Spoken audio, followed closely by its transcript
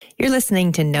You're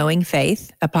listening to Knowing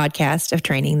Faith, a podcast of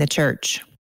Training the Church.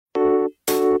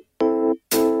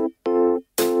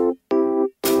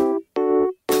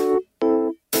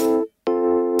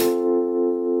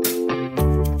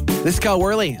 This is Kyle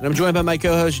Worley, and I'm joined by my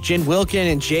co-hosts Jen Wilkin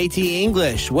and JT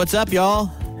English. What's up, y'all?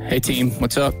 Hey, team.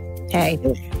 What's up? Hey.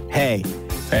 Hey.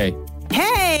 Hey.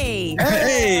 Hey!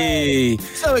 Hey!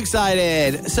 So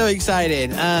excited. So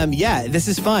excited. Yeah, this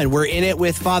is fun. We're in it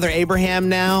with Father Abraham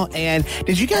now. And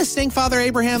did you guys sing Father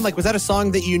Abraham? Like, was that a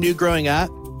song that you knew growing up?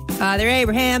 Father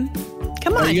Abraham.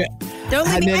 Come on. Don't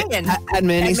leave me hanging. Had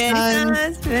many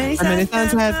sons. Many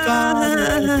sons had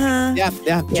fathers. Yeah.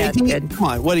 Yeah, JT, good. come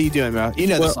on. What are you doing, bro? You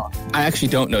know the song. I actually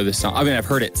don't know this song. I mean, I've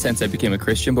heard it since I became a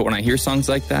Christian, but when I hear songs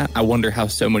like that, I wonder how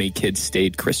so many kids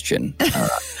stayed Christian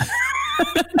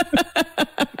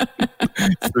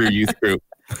through youth group.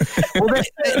 Well,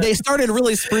 they started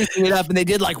really sprucing it up, and they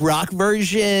did like rock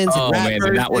versions. Oh, and rap man,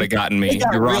 versions. that would have gotten me. They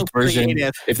got The real rock version.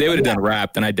 creative. If they would have done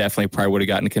rap, then I definitely probably would have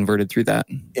gotten converted through that.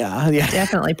 Yeah.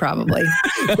 Definitely, probably.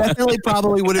 Definitely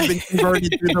probably would have been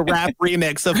converted through the rap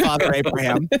remix of Father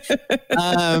Abraham.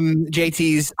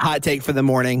 JT's hot take for the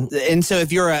morning. And so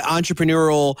if you're an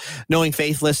entrepreneurial Knowing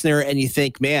Faith listener and you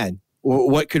think, man,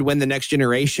 what could win the next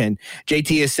generation?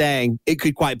 JT is saying it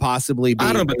could quite possibly be. I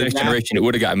don't know about the next generation. It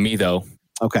would have gotten me, though.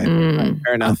 Okay.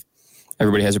 Fair enough.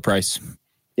 Everybody has a price.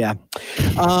 Yeah.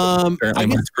 Apparently,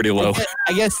 mine's pretty low.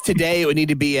 I guess today it would need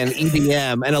to be an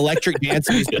EDM, an electric dance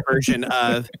music version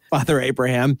of Father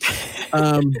Abraham.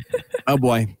 Oh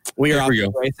boy, we are off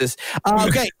the races.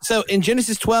 Okay, so in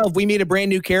Genesis 12, we meet a brand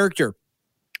new character.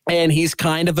 And he's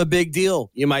kind of a big deal,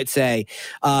 you might say.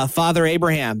 Father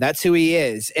Abraham, that's who he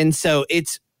is. And so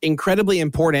it's incredibly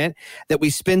important that we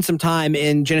spend some time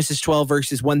in Genesis 12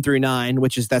 verses 1 through 9,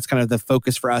 that's kind of the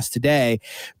focus for us today,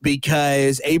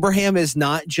 because Abraham is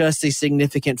not just a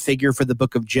significant figure for the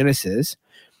book of Genesis.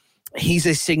 He's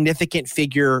a significant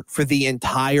figure for the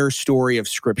entire story of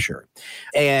Scripture.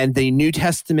 And the New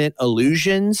Testament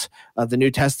allusions, the New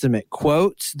Testament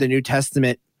quotes, the New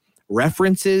Testament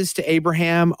references to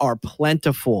Abraham are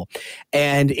plentiful,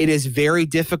 and it is very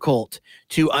difficult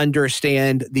to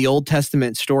understand the Old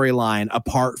Testament storyline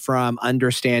apart from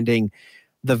understanding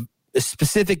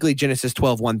specifically Genesis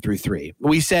 12, 1 through 3.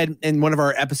 We said in one of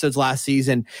our episodes last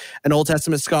season, an Old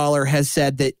Testament scholar has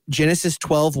said that Genesis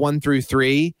 12, 1 through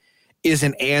 3 is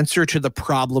an answer to the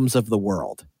problems of the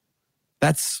world.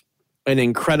 That's an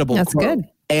incredible quote. That's good.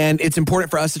 And it's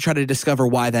important for us to try to discover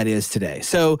why that is today.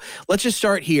 So let's just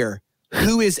start here.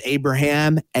 Who is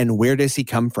Abraham and where does he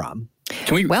come from?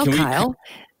 Kyle.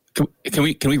 Can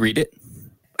we read it?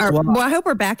 Well, I hope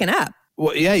we're backing up.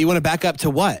 Well, yeah, you want to back up to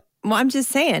what? Well, I'm just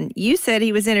saying, you said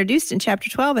he was introduced in chapter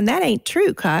 12, and that ain't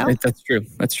true, Kyle. That's true.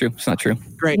 That's true. It's not true.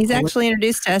 Great. He's actually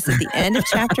introduced to us at the end of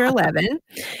chapter 11.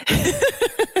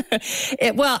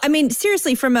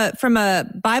 Seriously, from a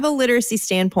Bible literacy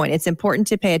standpoint, it's important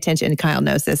to pay attention. Kyle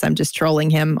knows this. I'm just trolling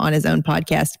him on his own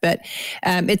podcast, but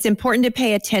it's important to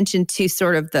pay attention to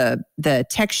sort of the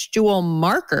textual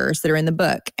markers that are in the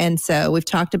book. And so we've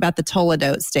talked about the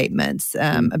Toledot statements,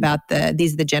 about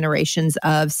these are the generations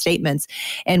of statements,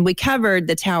 and we covered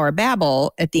the Tower of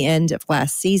Babel at the end of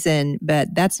last season,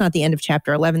 but that's not the end of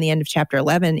chapter 11. The end of chapter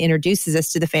 11 introduces us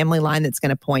to the family line that's going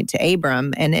to point to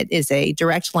Abram, and it is a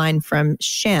direct line from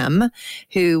Shem,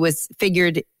 who was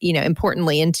figured,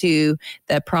 importantly into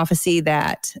the prophecy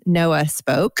that Noah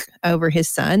spoke over his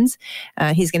sons.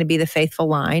 He's going to be the faithful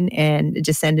line and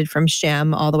descended from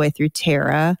Shem all the way through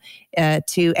Terah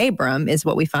to Abram is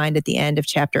what we find at the end of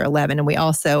chapter 11. And we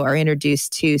also are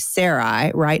introduced to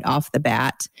Sarai right off the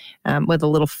bat with a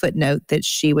little footnote that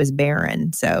she was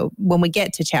barren. So when we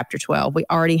get to chapter 12, we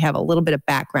already have a little bit of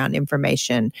background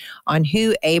information on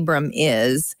who Abram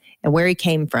is and where he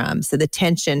came from. So the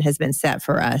tension has been set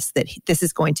for us that this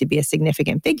is going to be a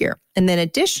significant figure. And then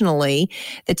additionally,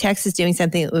 the text is doing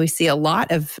something that we see a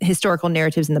lot of historical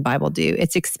narratives in the Bible do.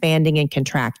 It's expanding and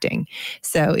contracting.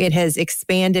 So it has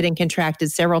expanded and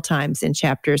contracted several times in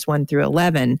chapters 1 through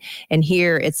 11. And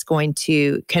here it's going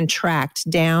to contract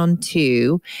down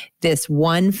to this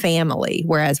one family,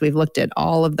 whereas we've looked at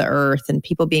all of the earth and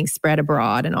people being spread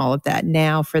abroad and all of that.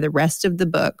 Now, for the rest of the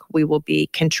book, we will be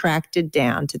contracted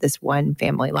down to this one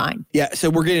family line. Yeah, so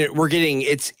we're getting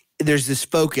there's this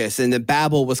focus, and the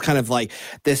Babel was kind of like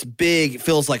this big,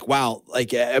 feels like, wow,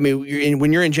 like,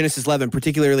 when you're in Genesis 11,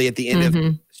 particularly at the end of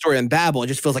the story in Babel, it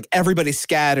just feels like everybody's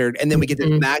scattered, and then we get this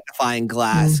magnifying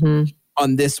glass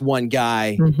on this one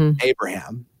guy,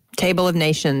 Abraham. Table of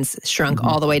Nations shrunk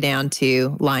all the way down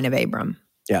to line of Abram.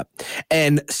 Yeah.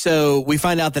 And so we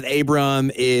find out that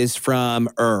Abram is from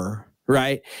Ur,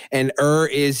 right? And Ur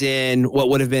is in what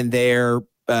would have been their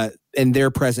in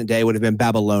their present day would have been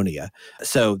Babylonia.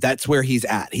 So that's where he's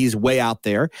at. He's way out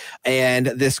there. And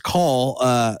this call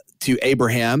to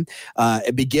Abraham,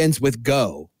 it begins with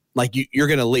go. Like you're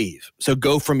going to leave. So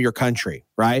go from your country,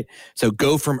 right? So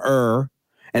go from Ur,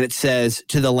 and it says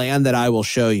to the land that I will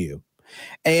show you.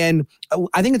 And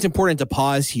I think it's important to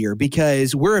pause here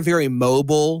because we're a very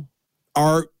mobile,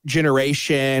 our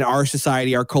generation, our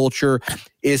society, our culture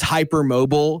is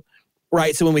hypermobile,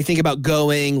 right? So when we think about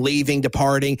going, leaving,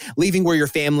 departing, leaving where your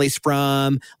family's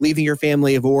from, leaving your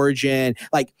family of origin,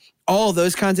 like all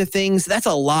those kinds of things, that's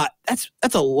a lot. That's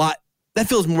a lot. That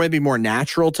feels maybe more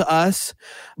natural to us,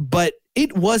 but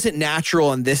it wasn't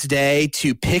natural in this day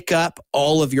to pick up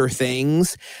all of your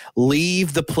things,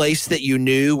 leave the place that you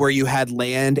knew where you had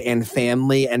land and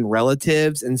family and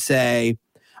relatives and say,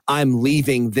 I'm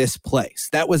leaving this place.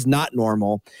 That was not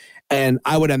normal. And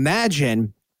I would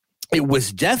imagine it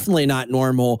was definitely not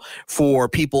normal for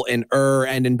people in Ur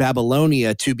and in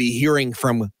Babylonia to be hearing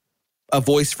from a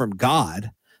voice from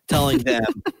God telling them,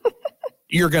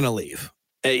 you're going to leave.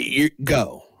 You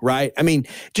go, right? I mean,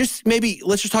 just maybe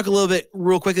let's just talk a little bit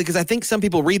real quickly because I think some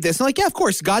people read this and like, yeah, of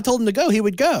course, God told him to go. He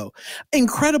would go.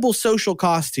 Incredible social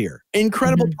cost here,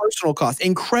 incredible personal cost,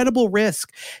 incredible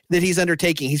risk that he's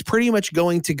undertaking. He's pretty much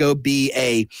going to go be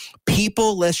a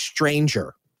people-less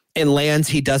stranger in lands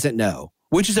he doesn't know,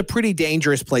 which is a pretty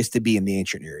dangerous place to be in the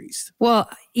ancient Near East. Well,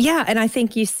 yeah. And I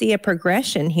think you see a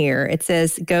progression here. It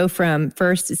says go from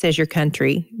first, it says your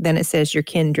country, then it says your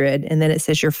kindred, and then it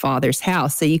says your father's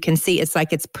house. So you can see it's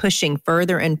like it's pushing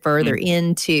further and further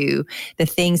into the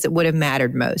things that would have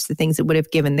mattered most, the things that would have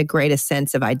given the greatest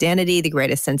sense of identity, the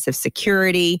greatest sense of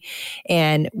security.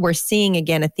 And we're seeing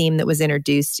again a theme that was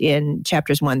introduced in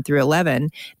chapters 1 through 11,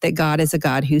 that God is a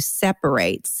God who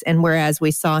separates. And whereas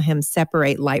we saw him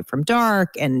separate light from dark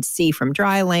and sea from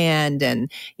dry land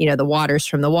and, the waters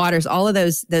from the waters, all of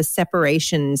those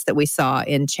separations that we saw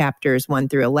in chapters 1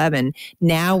 through 11,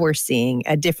 now we're seeing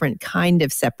a different kind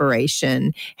of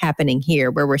separation happening here,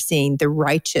 where we're seeing the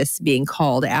righteous being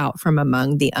called out from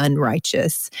among the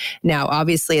unrighteous. Now,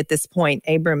 obviously, at this point,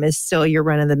 Abram is still your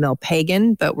run-of-the-mill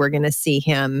pagan, but we're going to see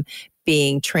him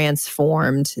being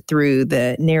transformed through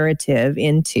the narrative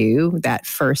into that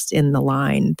first in the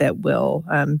line that will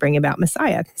bring about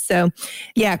Messiah. So,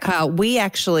 yeah, Kyle, we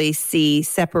actually see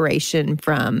separation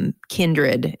from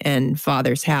kindred and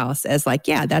father's house as like,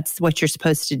 yeah, that's what you're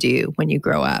supposed to do when you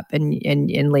grow up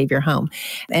and leave your home.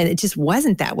 And it just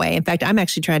wasn't that way. In fact, I'm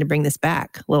actually trying to bring this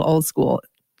back, a little old school.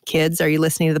 Kids, are you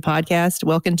listening to the podcast?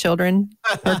 Welcome, children.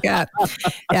 Work up.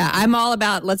 Yeah, I'm all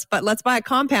about let's buy a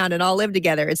compound and all live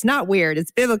together. It's not weird. It's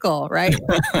biblical, right?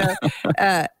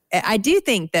 I do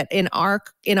think that in our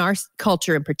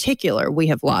culture in particular, we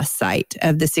have lost sight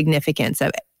of the significance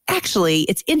of. Actually,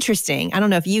 it's interesting. I don't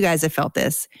know if you guys have felt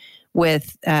this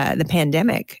with the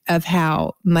pandemic, of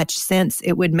how much sense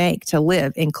it would make to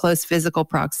live in close physical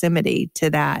proximity to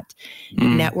that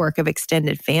network of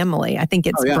extended family. I think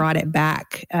it's brought it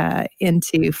back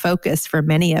into focus for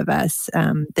many of us.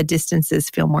 The distances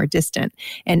feel more distant,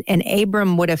 and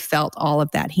Abram would have felt all of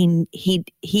that. He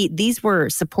these were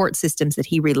support systems that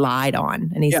he relied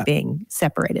on, and he's being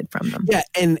separated from them. Yeah,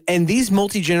 and these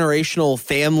multi-generational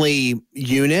family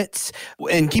units,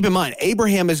 and keep in mind,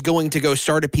 Abraham is going to go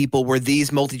start a people where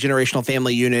these multi-generational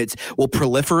family units will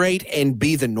proliferate and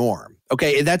be the norm.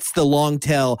 Okay, that's the long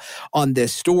tail on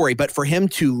this story. But for him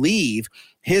to leave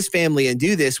his family and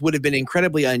do this would have been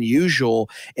incredibly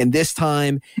unusual in this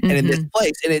time and in this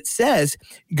place. And it says,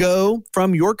 go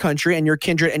from your country and your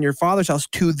kindred and your father's house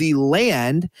to the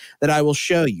land that I will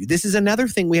show you. This is another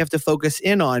thing we have to focus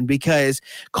in on, because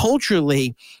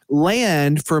culturally,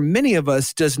 land for many of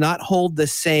us does not hold the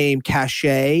same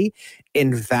cachet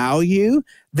in value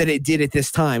that it did at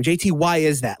this time. JT, why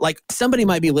is that? Like, somebody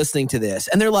might be listening to this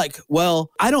and they're like,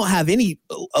 well, I don't have any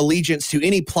allegiance to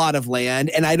any plot of land,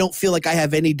 and I don't feel like I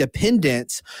have any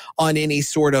dependence on any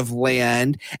sort of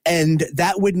land. And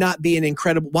that would not be an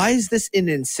incredible, why is this an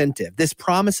incentive? This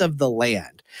promise of the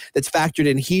land that's factored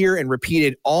in here and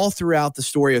repeated all throughout the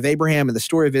story of Abraham and the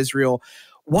story of Israel.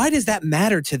 Why does that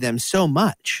matter to them so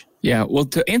much? Yeah, well,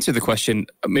 to answer the question,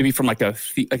 maybe from like a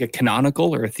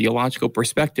canonical or a theological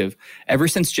perspective, ever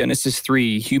since Genesis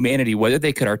 3, humanity, whether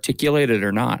they could articulate it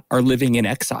or not, are living in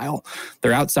exile.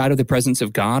 They're outside of the presence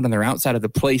of God, and they're outside of the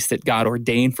place that God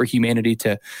ordained for humanity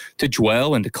to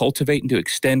dwell and to cultivate and to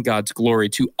extend God's glory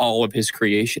to all of his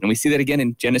creation. And we see that again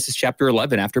in Genesis chapter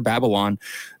 11 after Babylon.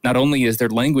 Not only is their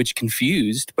language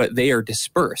confused, but they are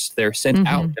dispersed. They're sent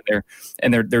out,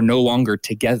 and they're no longer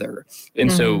together.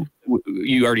 And so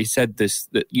you already said this,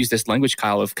 use this language,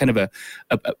 Kyle, of kind of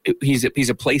he's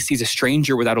a place, he's a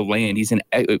stranger without a land. He's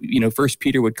First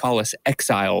Peter would call us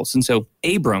exiles. And so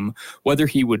Abram, whether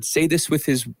he would say this with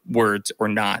his words or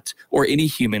not, or any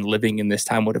human living in this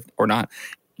time would have or not,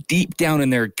 deep down in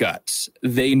their guts,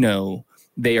 they know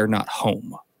they are not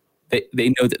home.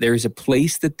 They know that there is a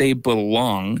place that they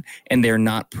belong and they're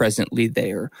not presently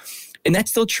there. And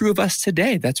that's still true of us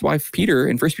today. That's why Peter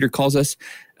in 1 Peter calls us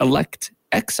elect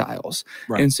exiles.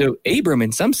 Right. And so Abram,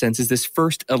 in some sense, is this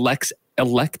first elect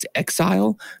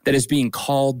exile that is being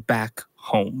called back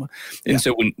home. And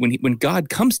so when God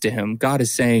comes to him, God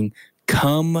is saying,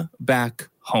 come back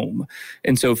home.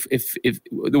 And so if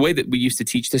the way that we used to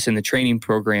teach this in the training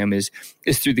program is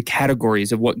through the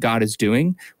categories of what God is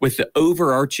doing, with the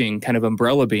overarching kind of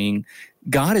umbrella being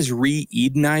God is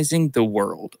re-Edenizing the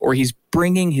world, or he's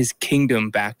bringing his kingdom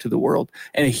back to the world.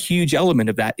 And a huge element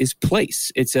of that is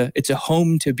place. It's a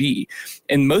home to be.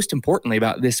 And most importantly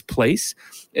about this place,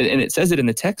 and it says it in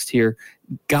the text here,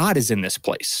 God is in this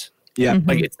place. Yeah. Mm-hmm.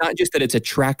 Like, it's not just that it's a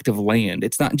tract of land.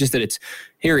 It's not just that it's,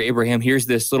 here, Abraham, here's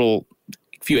this little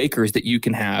few acres that you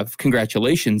can have.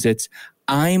 Congratulations. It's,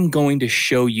 I'm going to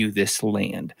show you this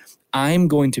land. I'm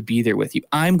going to be there with you.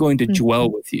 I'm going to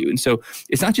dwell with you. And so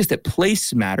it's not just that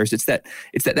place matters. It's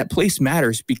that place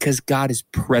matters because God is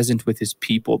present with his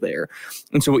people there.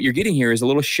 And so what you're getting here is a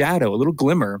little shadow, a little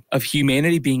glimmer of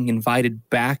humanity being invited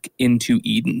back into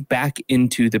Eden, back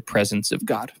into the presence of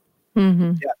God.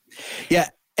 Mm-hmm. Yeah.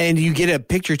 And you get a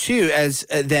picture too as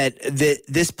that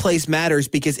this place matters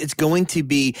because it's going to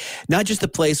be not just the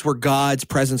place where God's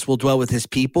presence will dwell with his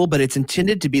people, but it's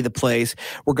intended to be the place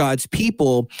where God's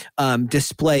people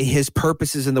display his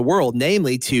purposes in the world,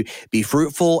 namely to be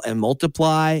fruitful and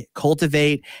multiply,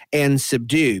 cultivate, and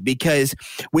subdue. Because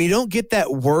we don't get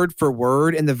that word for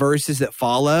word in the verses that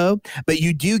follow, but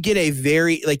you do get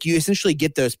you essentially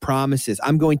get those promises.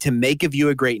 I'm going to make of you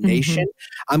a great nation.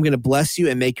 I'm going to bless you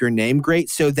and make your name great,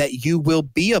 so that you will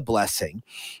be a blessing.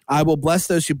 I will bless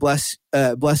those who bless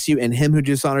you, and him who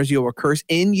dishonors you will curse.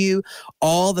 In you,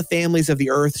 all the families of the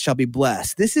earth shall be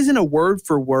blessed. This isn't a word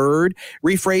for word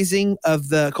rephrasing of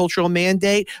the cultural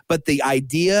mandate, but the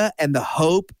idea and the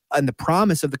hope and the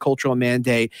promise of the cultural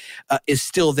mandate is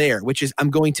still there, which is, I'm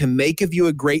going to make of you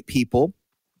a great people,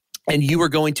 and you are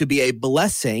going to be a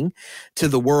blessing to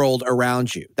the world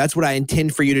around you. That's what I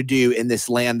intend for you to do in this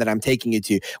land that I'm taking you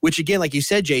to, which again, like you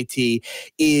said, JT,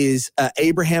 is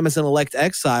Abraham as an elect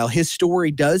exile. His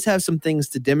story does have some things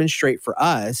to demonstrate for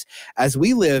us as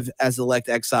we live as elect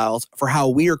exiles for how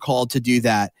we are called to do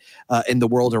that in the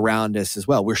world around us as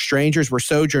well. We're strangers, we're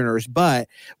sojourners, but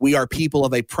we are people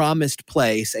of a promised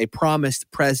place, a promised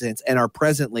presence, and are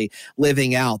presently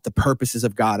living out the purposes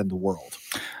of God in the world.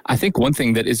 I think one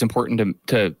thing that is important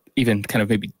to even kind of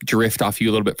maybe drift off you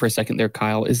a little bit for a second there,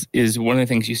 Kyle, is one of the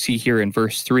things you see here in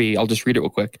verse 3. I'll just read it real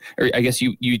quick. Or I guess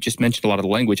you just mentioned a lot of the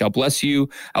language. I'll bless you.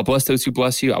 I'll bless those who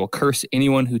bless you. I will curse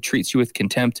anyone who treats you with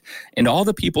contempt. And all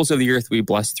the peoples of the earth we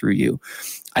bless through you.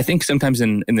 I think sometimes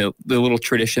in the little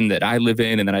tradition that I live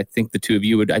in, and that I think the two of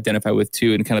you would identify with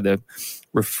too, in kind of the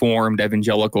Reformed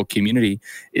evangelical community,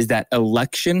 is that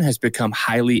election has become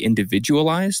highly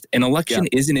individualized, and election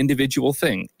is an individual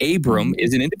thing. Abram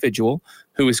is an individual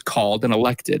who is called and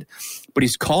elected, but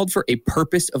he's called for a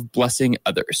purpose of blessing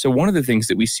others. So one of the things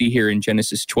that we see here in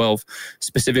Genesis 12,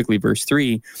 specifically verse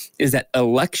 3, is that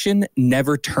election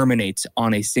never terminates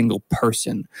on a single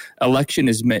person. Election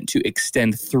is meant to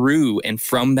extend through and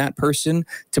from that person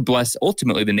to bless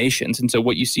ultimately the nations. And so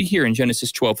what you see here in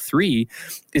Genesis 12:3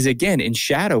 is again in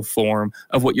shadow form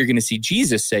of what you're going to see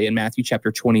Jesus say in Matthew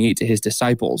chapter 28 to his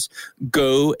disciples.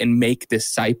 Go and make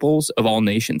disciples of all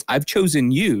nations. I've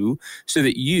chosen you so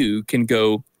that you can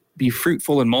go be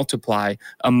fruitful and multiply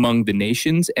among the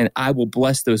nations, and I will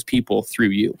bless those people through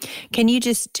you. Can you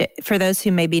just, for those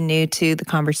who may be new to the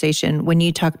conversation, when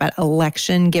you talk about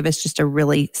election, give us just a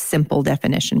really simple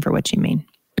definition for what you mean?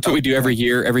 It's what we do every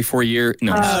year, every 4 years.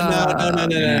 No,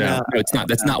 no. It's not.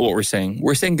 That's not what we're saying.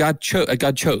 We're saying God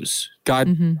chose.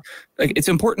 God, like, it's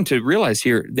important to realize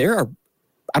here, there are,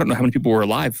 I don't know how many people were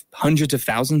alive, hundreds of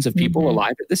thousands of people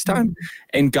alive at this time,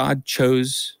 and God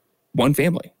chose one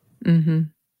family.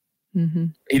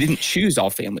 He didn't choose all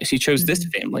families. He chose this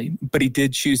family, but he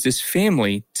did choose this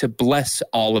family to bless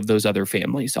all of those other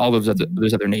families, all of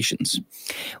those other nations.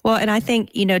 Well, and I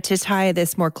think, to tie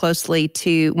this more closely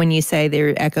to when you say there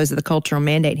are echoes of the cultural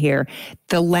mandate here,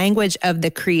 the language of the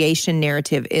creation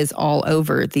narrative is all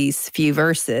over these few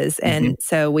verses. And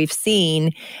so we've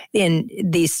seen in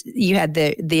these, you had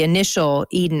the initial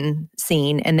Eden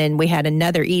scene, and then we had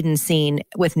another Eden scene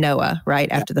with Noah, right,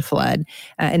 after the flood.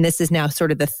 And this is now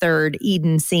sort of the third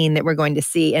Eden scene that we're going to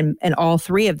see. And all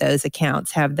three of those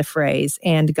accounts have the phrase,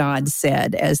 and God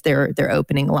said, as their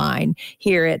opening line.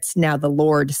 Here it's now the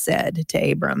Lord said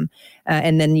to Abram.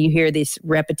 And then you hear this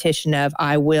repetition of,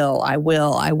 I will, I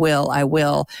will, I will, I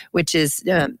will, which is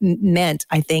meant,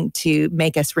 I think, to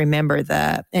make us remember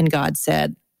the, and God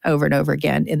said, over and over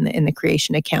again in the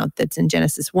creation account that's in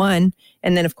Genesis 1.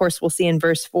 And then, of course, we'll see in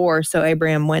verse 4, so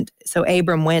Abram went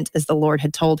as the Lord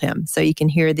had told him. So you can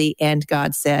hear the, and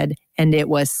God said, and it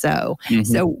was so. Mm-hmm.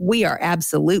 So we are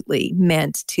absolutely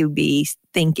meant to be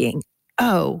thinking,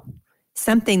 oh,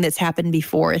 something that's happened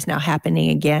before is now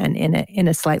happening again in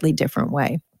a slightly different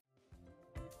way.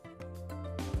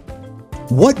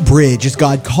 What bridge is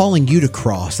God calling you to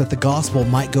cross that the gospel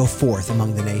might go forth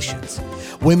among the nations?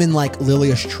 Women like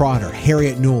Lilias Trotter,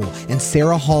 Harriet Newell, and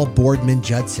Sarah Hall Boardman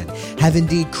Judson have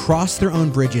indeed crossed their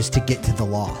own bridges to get to the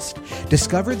lost.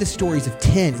 Discover the stories of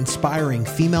 10 inspiring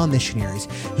female missionaries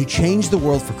who changed the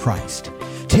world for Christ.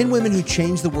 10 Women Who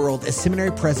Changed the World is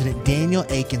Seminary President Daniel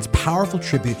Akin's powerful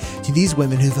tribute to these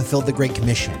women who fulfilled the Great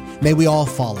Commission. May we all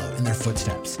follow in their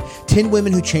footsteps. 10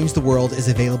 Women Who Changed the World is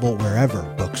available wherever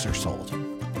books are sold.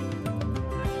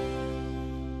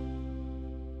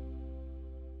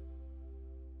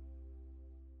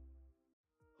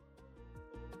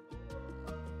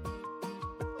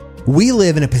 We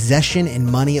live in a possession and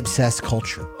money-obsessed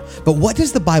culture. But what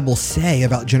does the Bible say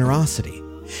about generosity?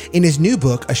 In his new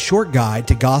book, A Short Guide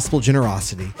to Gospel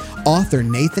Generosity, author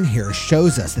Nathan Harris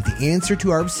shows us that the answer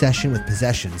to our obsession with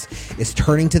possessions is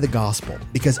turning to the gospel,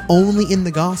 because only in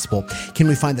the gospel can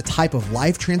we find the type of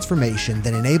life transformation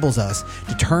that enables us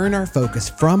to turn our focus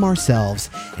from ourselves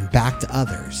and back to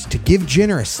others, to give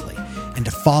generously, and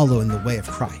to follow in the way of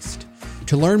Christ.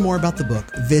 To learn more about the book,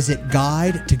 visit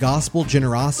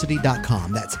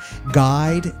guidetogospelgenerosity.com. That's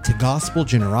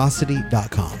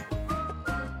guidetogospelgenerosity.com.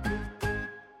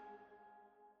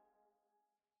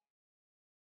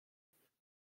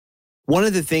 One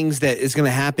of the things that is going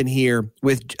to happen here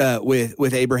with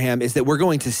Abraham is that we're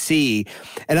going to see,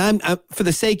 and I'm for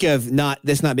the sake of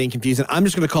this not being confusing, I'm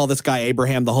just going to call this guy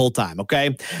Abraham the whole time.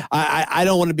 Okay, I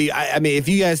don't want to be. I mean,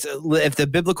 if the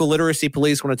biblical literacy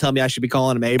police want to tell me I should be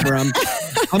calling him Abram,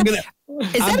 I'm gonna.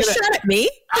 Is that a shot at me?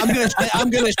 I'm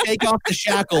gonna shake off the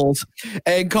shackles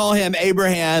and call him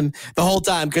Abraham the whole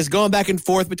time, because going back and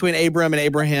forth between Abram and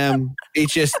Abraham,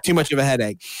 it's just too much of a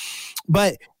headache.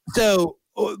 But so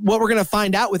what we're going to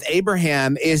find out with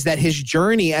Abraham is that his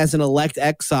journey as an elect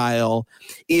exile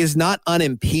is not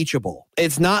unimpeachable.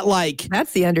 It's not like...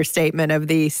 That's the understatement of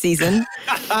the season.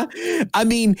 I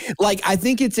mean, I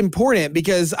think it's important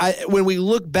because when we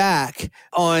look back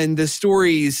on the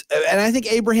stories, and I think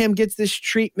Abraham gets this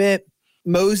treatment,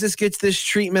 Moses gets this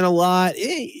treatment a lot.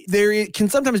 There can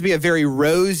sometimes be a very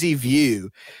rosy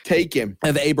view taken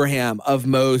of Abraham, of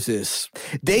Moses.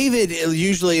 David,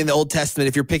 usually in the Old Testament,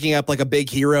 if you're picking up a big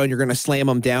hero and you're going to slam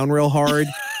him down real hard,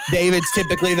 David's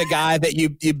typically the guy that you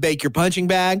bake your punching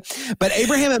bag. But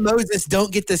Abraham and Moses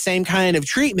don't get the same kind of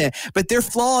treatment, but they're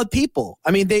flawed people.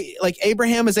 I mean,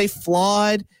 Abraham is a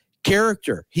flawed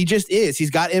character. He just is.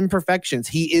 He's got imperfections.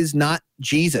 He is not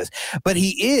Jesus, but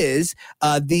he is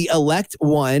the elect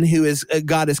one who is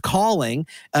God is calling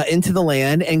into the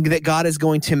land, and that God is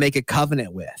going to make a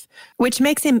covenant with, which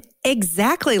makes him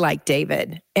exactly like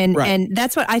David. And right. And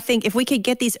that's what I think. If we could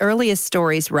get these earliest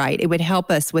stories right, it would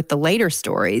help us with the later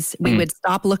stories. We would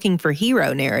stop looking for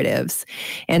hero narratives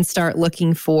and start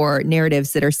looking for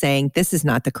narratives that are saying, this is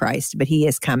not the Christ, but he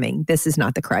is coming. This is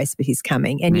not the Christ, but he's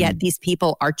coming. And yet these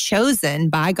people are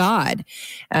chosen by God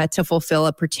to fulfill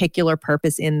a particular purpose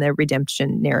in the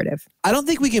redemption narrative. I don't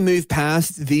think we can move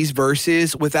past these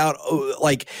verses without,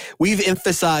 we've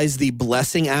emphasized the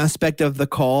blessing aspect of the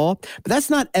call, but that's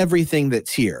not everything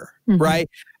that's here, right?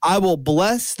 I will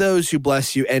bless those who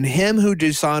bless you, and him who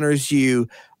dishonors you,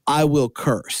 I will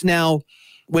curse. Now,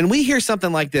 when we hear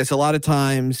something like this, a lot of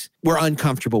times we're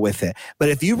uncomfortable with it. But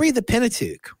if you read the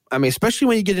Pentateuch, I mean, especially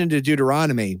when you get into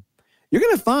Deuteronomy, you're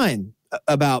going to find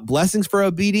about blessings for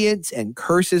obedience and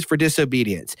curses for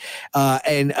disobedience.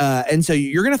 And so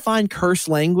you're going to find curse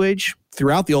language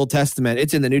throughout the Old Testament.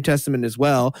 It's in the New Testament as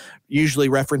well, usually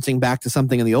referencing back to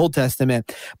something in the Old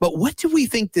Testament. But what do we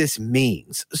think this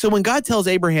means? So when God tells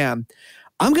Abraham,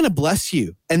 I'm going to bless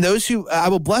you, and I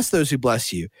will bless those who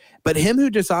bless you, but him who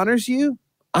dishonors you,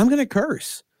 I'm going to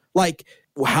curse.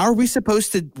 How are we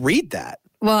supposed to read that?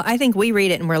 Well, I think we read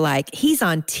it and we're like, he's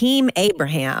on Team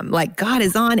Abraham. Like God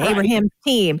is on Abraham's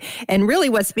team. And really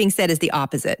what's being said is the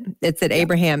opposite. It's that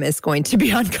Abraham is going to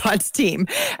be on God's team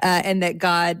and that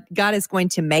God is going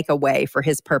to make a way for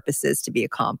his purposes to be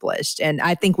accomplished. And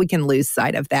I think we can lose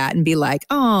sight of that and be like,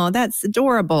 oh, that's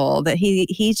adorable that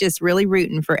he's just really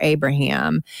rooting for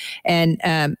Abraham. And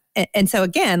so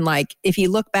again, like if you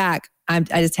look back,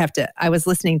 I was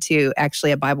listening to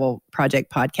actually a Bible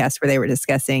Project podcast where they were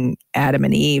discussing Adam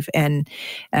and Eve, and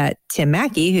Tim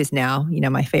Mackey, who's now,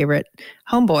 my favorite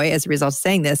homeboy as a result of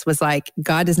saying this, was like,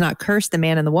 God does not curse the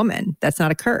man and the woman. That's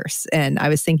not a curse. And I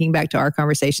was thinking back to our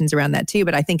conversations around that too,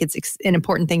 but I think it's an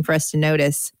important thing for us to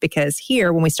notice, because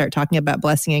here, when we start talking about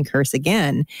blessing and curse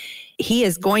again, he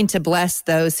is going to bless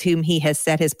those whom he has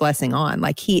set his blessing on.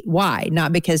 Why?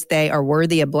 Not because they are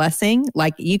worthy of blessing.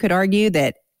 Like you could argue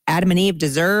that Adam and Eve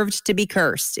deserved to be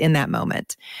cursed in that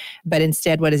moment. But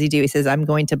instead, what does he do? He says, I'm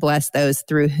going to bless those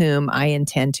through whom I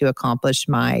intend to accomplish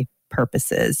my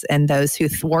purposes. And those who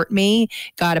thwart me,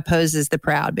 God opposes the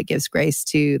proud, but gives grace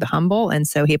to the humble. And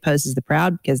so he opposes the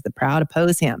proud because the proud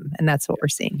oppose him. And that's what we're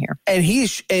seeing here.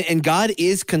 And God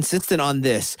is consistent on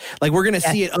this. Like we're going to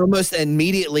see it almost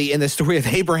immediately in the story of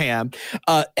Abraham.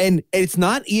 And it's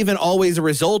not even always a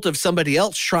result of somebody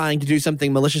else trying to do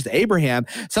something malicious to Abraham.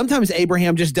 Sometimes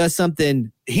Abraham just does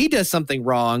something, he does something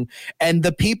wrong. And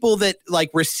the people that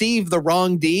receive the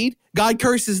wrong deed, God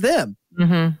curses them.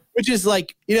 Mm-hmm. Which is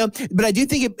but I do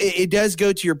think it does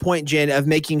go to your point, Jen, of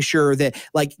making sure that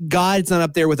God's not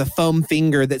up there with a foam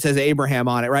finger that says Abraham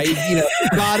on it, right?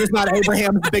 God is not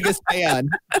Abraham's biggest fan.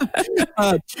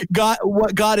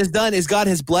 What God has done is God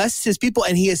has blessed his people,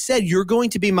 and he has said, you're going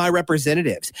to be my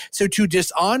representatives. So to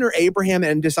dishonor Abraham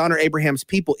and dishonor Abraham's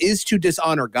people is to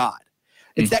dishonor God.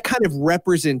 It's that kind of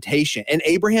representation. And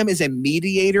Abraham is a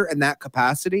mediator in that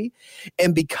capacity.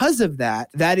 And because of that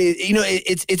is,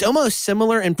 it's almost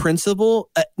similar in principle.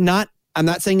 I'm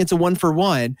not saying it's a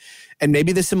 1-for-1, and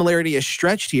maybe the similarity is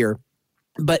stretched here,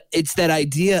 but it's that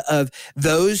idea of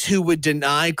those who would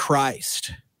deny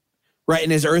Christ, right,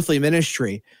 in his earthly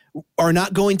ministry are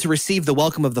not going to receive the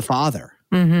welcome of the Father.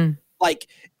 Mm-hmm.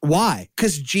 Why?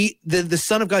 Because the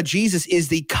Son of God, Jesus, is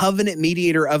the covenant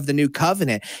mediator of the new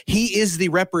covenant. He is the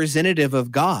representative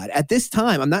of God. At this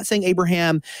time, I'm not saying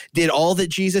Abraham did all that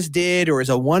Jesus did or is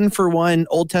a 1-for-1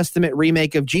 Old Testament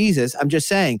remake of Jesus. I'm just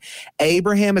saying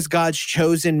Abraham is God's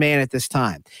chosen man at this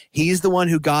time. He's the one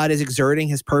who God is exerting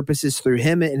his purposes through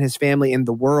him and his family in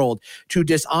the world. To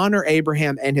dishonor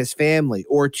Abraham and his family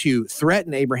or to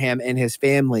threaten Abraham and his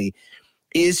family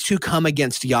is to come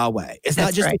against Yahweh. It's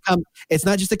not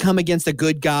just to come against a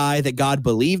good guy that God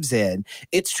believes in.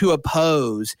 It's to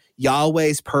oppose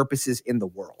Yahweh's purposes in the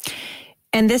world.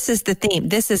 And this is the theme.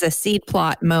 This is a seed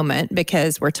plot moment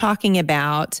because we're talking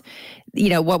about,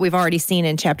 what we've already seen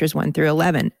in chapters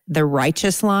 1-11, the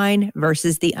righteous line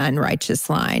versus the unrighteous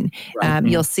line. Right.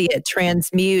 You'll see it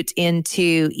transmute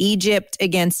into Egypt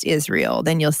against Israel.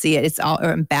 Then you'll see it's all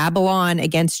Babylon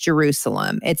against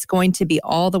Jerusalem. It's going to be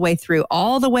all the way through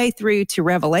to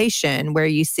Revelation, where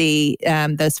you see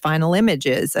those final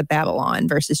images of Babylon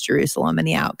versus Jerusalem and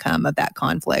the outcome of that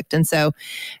conflict. And so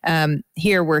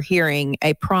here we're hearing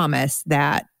a promise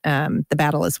that the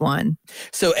battle is won.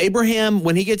 So Abraham,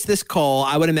 when he gets this call,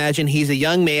 I would imagine he's a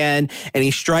young man and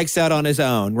he strikes out on his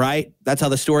own, right? That's how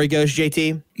the story goes,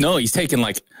 JT? No, he's taken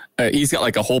he's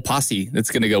got a whole posse that's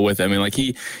going to go with him. And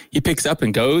he picks up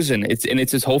and goes and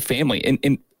it's his whole family.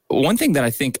 And one thing that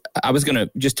I think I was going to,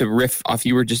 just to riff off what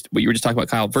you were just talking about,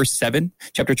 Kyle, verse 7,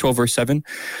 chapter 12, verse 7,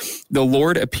 the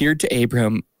Lord appeared to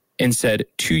Abraham and said,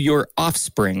 to your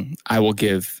offspring, I will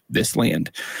give this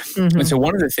land. Mm-hmm. And so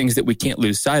one of the things that we can't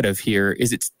lose sight of here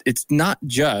is it's not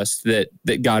just that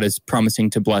God is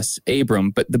promising to bless Abram,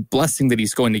 but the blessing that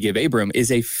he's going to give Abram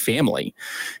is a family.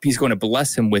 He's going to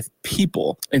bless him with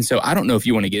people. And so I don't know if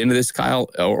you want to get into this, Kyle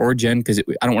or Jen, because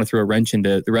I don't want to throw a wrench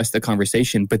into the rest of the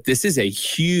conversation, but this is a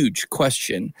huge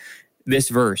question, this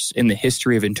verse, in the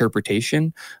history of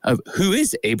interpretation of who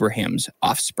is Abraham's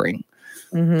offspring.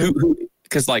 Mm-hmm.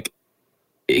 Because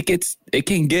it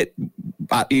can get,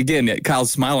 again,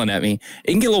 Kyle's smiling at me,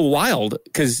 it can get a little wild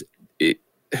because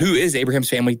who is Abraham's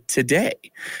family today?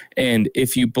 And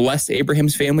if you bless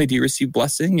Abraham's family, do you receive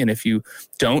blessing? And if you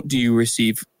don't, do you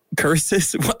receive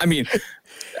curses? I mean,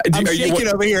 I'm shaking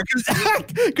over here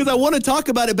because I want to talk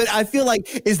about it, but I feel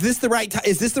like, is this the right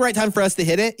time for us to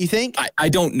hit it? You think? I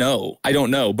don't know.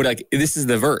 But this is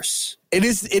the verse. It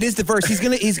is the verse.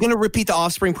 He's gonna repeat the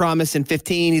offspring promise in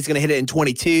 15. He's gonna hit it in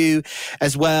 22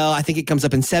 as well. I think it comes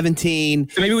up in 17.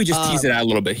 So maybe we just tease it out a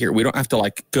little bit here. We don't have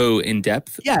to go in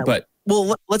depth. Yeah, but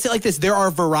well, let's say it like this. There are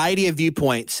a variety of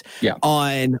viewpoints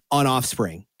on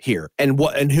offspring here and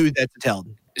who that's entailed.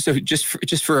 So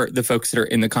just for the folks that are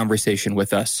in the conversation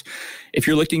with us, if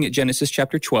you're looking at Genesis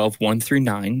chapter 12,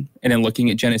 1-9, and then looking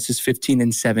at Genesis 15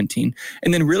 and 17,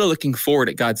 and then really looking forward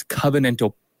at God's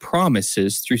covenantal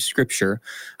promises through Scripture,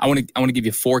 I want to give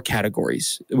you 4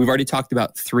 categories. We've already talked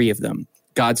about 3 of them.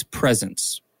 God's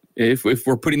presence. If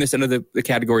we're putting this under the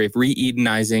category of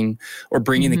re-Edenizing or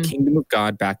bringing the kingdom of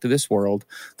God back to this world,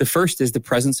 the first is the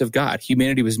presence of God.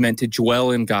 Humanity was meant to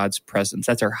dwell in God's presence.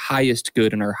 That's our highest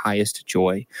good and our highest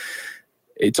joy.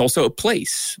 It's also a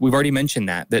place. We've already mentioned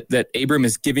that Abram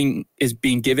is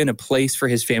being given a place for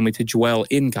his family to dwell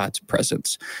in God's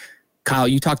presence. Kyle,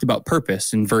 you talked about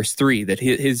purpose in verse 3, that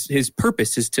his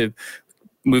purpose is to,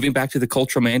 moving back to the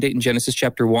cultural mandate in Genesis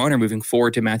chapter 1 or moving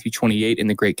forward to Matthew 28 in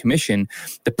the Great Commission,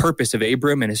 the purpose of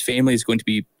Abram and his family is going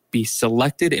to be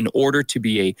selected in order to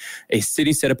be a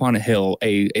city set upon a hill,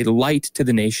 a light to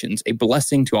the nations, a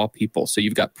blessing to all people. So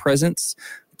you've got presence,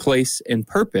 place, and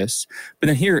purpose. But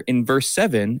then here in verse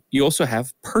 7, you also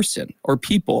have person or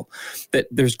people, that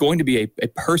there's going to be a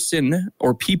person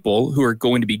or people who are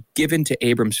going to be given to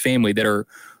Abram's family that are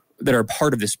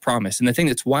part of this promise. And the thing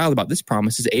that's wild about this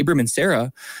promise is Abraham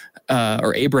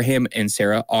and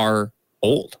Sarah are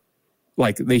old.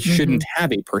 Like they shouldn't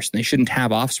have a person. They shouldn't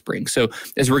have offspring. So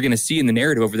as we're going to see in the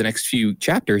narrative over the next few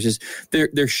chapters, is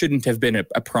there shouldn't have been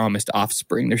a promised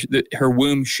offspring. Her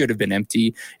womb should have been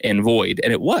empty and void.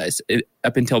 And it was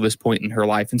up until this point in her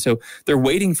life. And so they're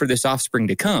waiting for this offspring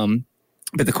to come.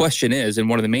 But the question is, and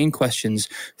one of the main questions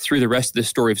through the rest of the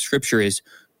story of Scripture is,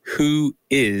 who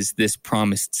is this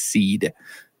promised seed?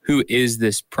 Who is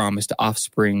this promised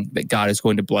offspring that God is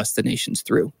going to bless the nations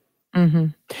through? Mm-hmm.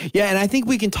 Yeah, and I think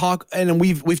we can talk, and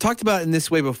we've talked about it in this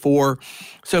way before.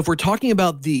 So if we're talking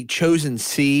about the chosen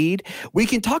seed, we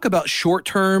can talk about short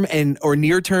term or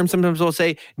near term. Sometimes we'll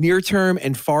say near term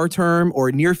and far term,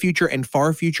 or near future and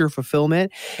far future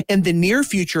fulfillment. And the near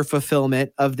future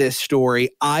fulfillment of this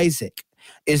story, Isaac,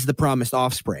 is the promised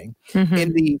offspring. Mm-hmm.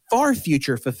 In the far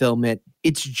future fulfillment,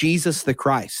 it's Jesus the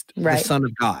Christ, the Son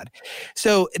of God.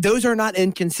 So those are not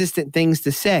inconsistent things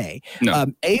to say. No.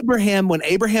 Abraham, when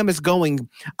Abraham is going,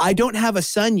 I don't have a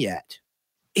son yet,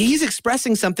 he's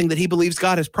expressing something that he believes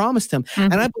God has promised him.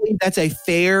 Mm-hmm. And I believe that's a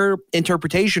fair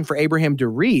interpretation for Abraham to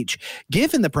reach,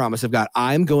 given the promise of God,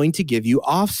 I'm going to give you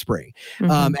offspring.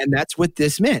 Mm-hmm. And that's what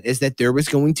this meant, is that there was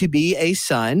going to be a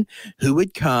son who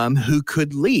would come, who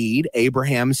could lead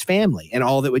Abraham's family and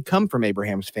all that would come from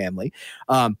Abraham's family,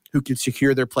 who could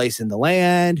secure their place in the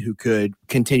land, who could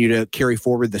continue to carry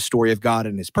forward the story of God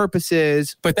and his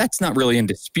purposes. But that's not really in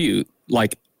dispute.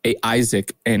 Like,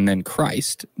 Isaac and then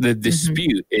Christ. The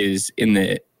dispute is in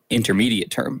the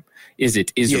intermediate term. Is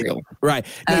it Israel? Yeah, right.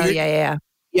 No,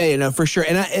 Yeah, no, for sure.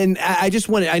 And I just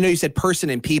wanted, I know you said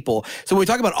person and people. So when we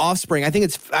talk about offspring, I think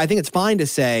it's fine to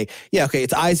say, yeah, okay,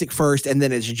 it's Isaac first and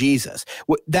then it's Jesus.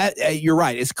 That you're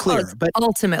right, it's clear. It's but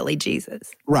ultimately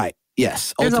Jesus. Right.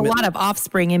 Yes. There's a lot of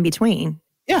offspring in between.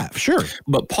 Yeah, sure.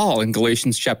 But Paul in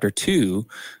Galatians chapter 2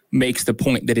 makes the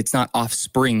point that it's not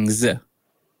offsprings.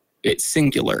 It's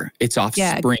singular. It's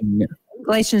offspring. Yeah.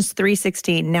 Galatians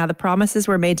 3:16. Now the promises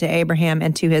were made to Abraham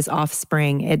and to his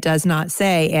offspring. It does not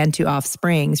say and to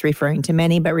offsprings, referring to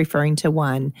many, but referring to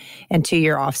one, and to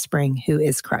your offspring, who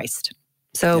is Christ.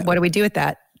 So what do we do with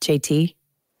that, JT?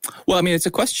 Well, I mean, it's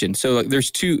a question. So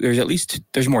there's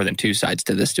more than 2 sides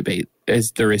to this debate,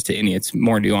 as there is to any. It's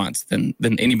more nuanced than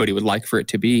anybody would like for it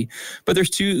to be. But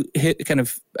there's 2 kind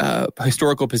of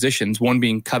historical positions, one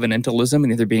being covenantalism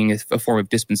and the other being a form of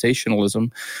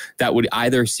dispensationalism that would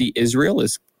either see Israel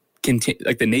as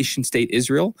like the nation state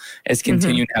Israel as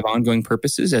continuing to have ongoing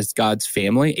purposes as God's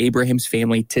family, Abraham's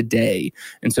family today.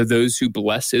 And so those who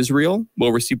bless Israel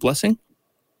will receive blessing.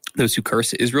 Those who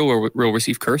curse Israel will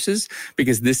receive curses,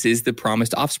 because this is the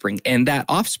promised offspring. And that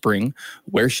offspring,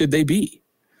 where should they be?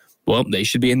 Well, they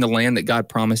should be in the land that God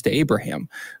promised to Abraham.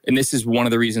 And this is one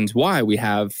of the reasons why we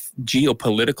have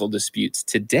geopolitical disputes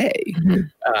today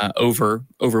over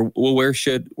well, where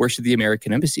should the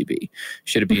American embassy be?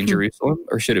 Should it be in Jerusalem,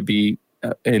 or should it be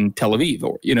in Tel Aviv,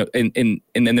 or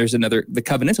and then there's the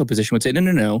covenantal position would say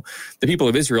no, the people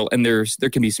of Israel, and there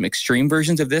can be some extreme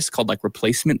versions of this called like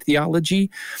replacement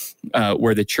theology,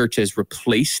 where the church has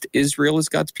replaced Israel as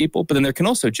God's people, but then there can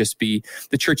also just be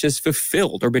the church has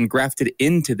fulfilled or been grafted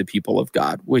into the people of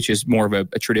God, which is more of a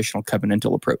traditional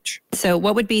covenantal approach. So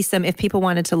what would be if people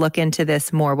wanted to look into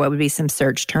this more, what would be some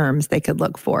search terms they could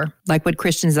look for? Like, would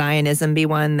Christian Zionism be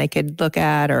one they could look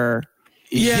at, or?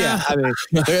 Yeah, I mean,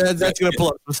 that's going to pull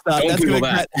up some stuff. Don't That's Google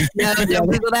gonna, that. Don't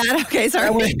Google that. Okay, sorry.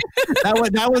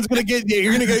 that one's going to get. Yeah,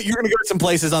 you're going to go some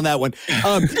places on that one.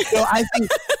 So I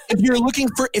think if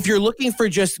you're looking for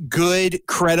just good,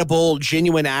 credible,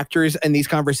 genuine actors in these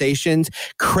conversations,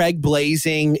 Craig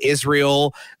Blazing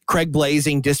Israel, Craig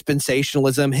Blazing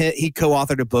Dispensationalism. He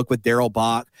co-authored a book with Daryl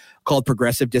Bach called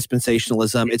Progressive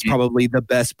Dispensationalism. It's probably the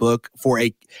best book for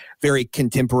a very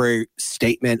contemporary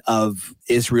statement of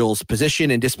Israel's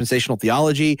position in dispensational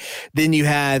theology. Then you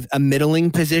have a middling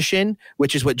position,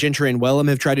 which is what Gentry and Wellum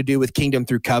have tried to do with Kingdom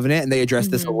Through Covenant, and they address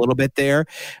this a little bit there.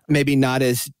 Maybe not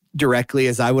as directly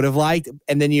as I would have liked.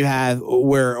 And then you have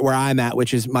where I'm at,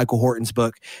 which is Michael Horton's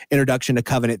book, Introduction to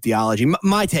Covenant Theology.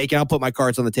 My take, and I'll put my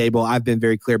cards on the table, I've been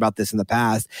very clear about this in the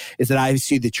past, is that I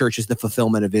see the church as the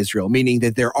fulfillment of Israel, meaning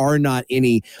that there are not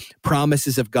any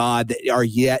promises of God that are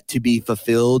yet to be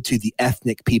fulfilled to the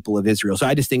ethnic people of Israel. So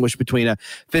I distinguish between a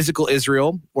physical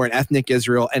Israel or an ethnic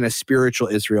Israel and a spiritual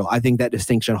Israel. I think that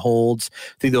distinction holds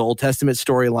through the Old Testament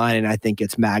storyline, and I think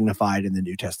it's magnified in the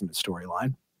New Testament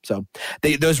storyline. So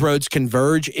those roads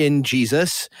converge in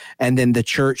Jesus, and then the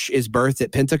church is birthed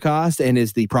at Pentecost and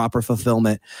is the proper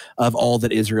fulfillment of all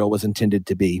that Israel was intended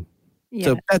to be. Yeah.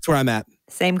 So that's where I'm at.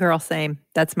 Same girl, same.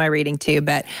 That's my reading too.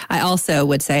 But I also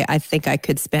would say I think I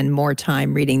could spend more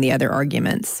time reading the other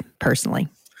arguments personally.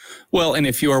 Well, and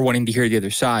if you are wanting to hear the other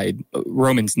side,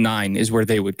 Romans 9 is where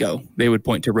they would go. They would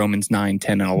point to Romans 9,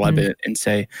 10, and 11 and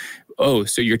say, oh,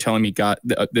 so you're telling me God,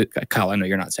 Kyle, I know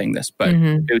you're not saying this, but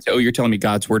they would say, oh, you're telling me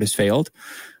God's word has failed?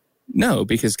 No,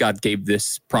 because God gave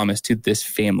this promise to this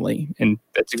family. And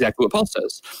that's exactly what Paul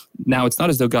says. Now, it's not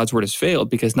as though God's word has failed,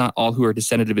 because not all who are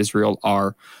descendant of Israel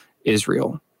are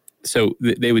Israel. So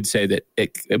they would say that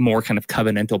a more kind of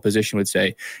covenantal position would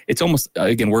say, it's almost,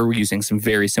 again, we're using some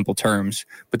very simple terms,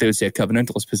 but they would say a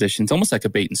covenantalist position, it's almost like a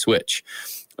bait and switch.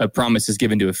 A promise is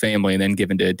given to a family and then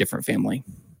given to a different family.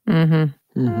 I'm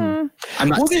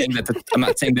not saying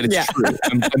that it's true.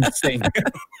 I'm saying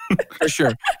for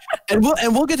sure. And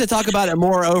we'll get to talk about it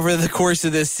more over the course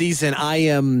of this season. I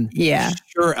am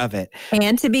sure of it.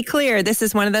 And to be clear, this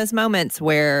is one of those moments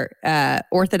where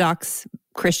Orthodox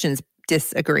Christians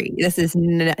disagree. This is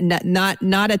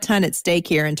not a ton at stake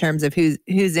here in terms of who's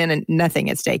in, and nothing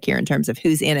at stake here in terms of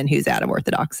who's in and who's out of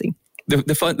Orthodoxy.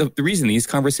 The reason these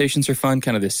conversations are fun,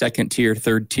 kind of the second tier,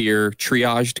 third tier,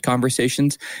 triaged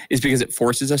conversations, is because it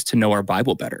forces us to know our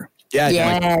Bible better. Yeah.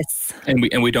 Yes. And we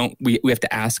have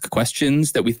to ask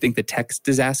questions that we think the text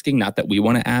is asking, not that we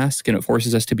want to ask. And it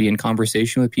forces us to be in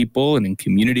conversation with people and in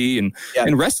community and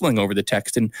wrestling over the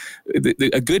text. And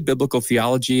a good biblical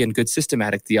theology and good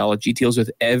systematic theology deals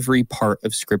with every part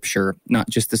of Scripture, not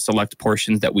just the select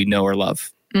portions that we know or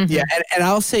love. Yeah, and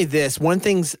I'll say this. One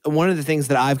of the things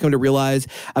that I've come to realize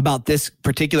about this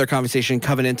particular conversation,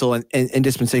 covenantal and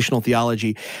dispensational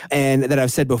theology, and that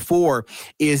I've said before,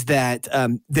 is that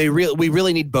we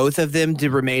really need both of them to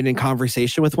remain in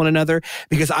conversation with one another,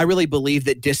 because I really believe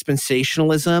that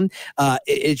dispensationalism,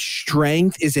 its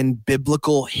strength is in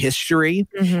biblical history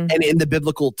and in the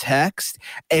biblical text,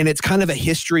 and it's kind of a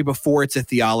history before it's a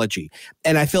theology.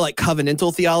 And I feel like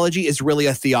covenantal theology is really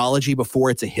a theology before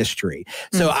it's a history.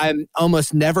 So I'm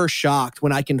almost never shocked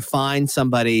when I can find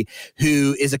somebody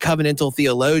who is a covenantal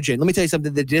theologian. Let me tell you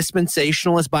something. The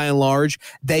dispensationalists, by and large,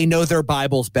 they know their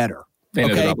Bibles better. They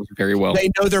know their Bibles very well. They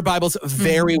know their Bibles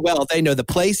very well. They know the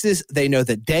places. They know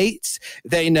the dates.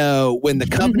 They know when the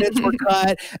covenants were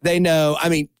cut. They know,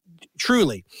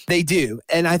 truly, they do.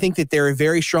 And I think that they're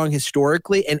very strong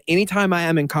historically. And anytime I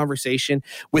am in conversation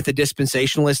with a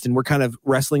dispensationalist and we're kind of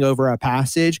wrestling over a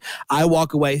passage, I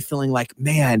walk away feeling like,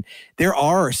 man, there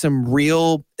are some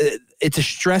real... it's a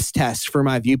stress test for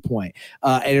my viewpoint.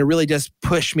 And it really does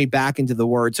push me back into the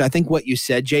Word. So I think what you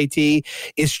said, JT,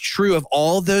 is true of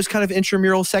all those kind of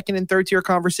intramural second and third tier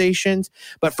conversations.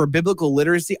 But for biblical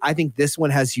literacy, I think this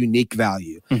one has unique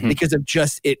value because of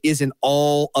just, it isn't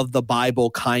all of the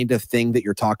Bible kind of thing that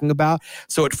you're talking about.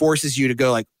 So it forces you to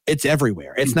go like, it's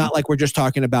everywhere. It's not like we're just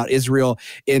talking about Israel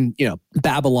in,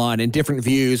 Babylon and different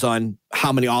views on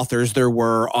how many authors there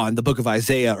were on the book of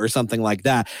Isaiah or something like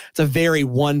that. It's a very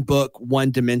one book,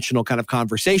 one dimensional kind of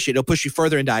conversation. It'll push you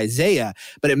further into Isaiah,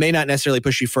 but it may not necessarily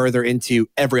push you further into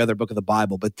every other book of the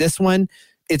Bible. But this one,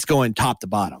 it's going top to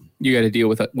bottom. You got to deal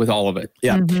with all of it.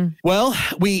 Yeah. Well,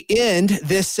 we end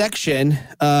this section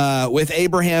with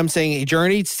Abraham saying he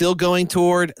journeyed, still going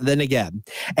toward the Negeb.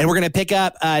 And we're going to pick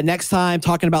up next time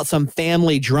talking about some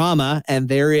family drama. And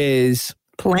there is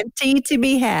Plenty to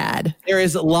be had. There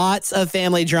is lots of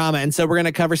family drama. And so we're going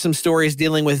to cover some stories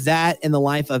dealing with that in the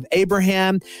life of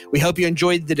Abraham. We hope you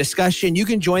enjoyed the discussion. You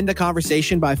can join the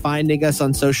conversation by finding us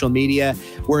on social media.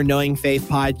 We're Knowing Faith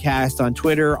Podcast on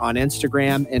Twitter, on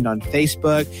Instagram, and on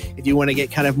Facebook. If you want to get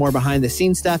kind of more behind the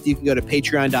scenes stuff, you can go to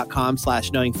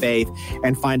patreon.com/knowingfaith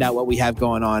and find out what we have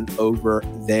going on over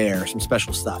there. Some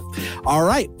special stuff. All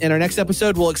right. In our next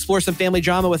episode, we'll explore some family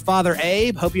drama with Father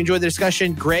Abe. Hope you enjoyed the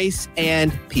discussion. Grace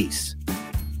and peace.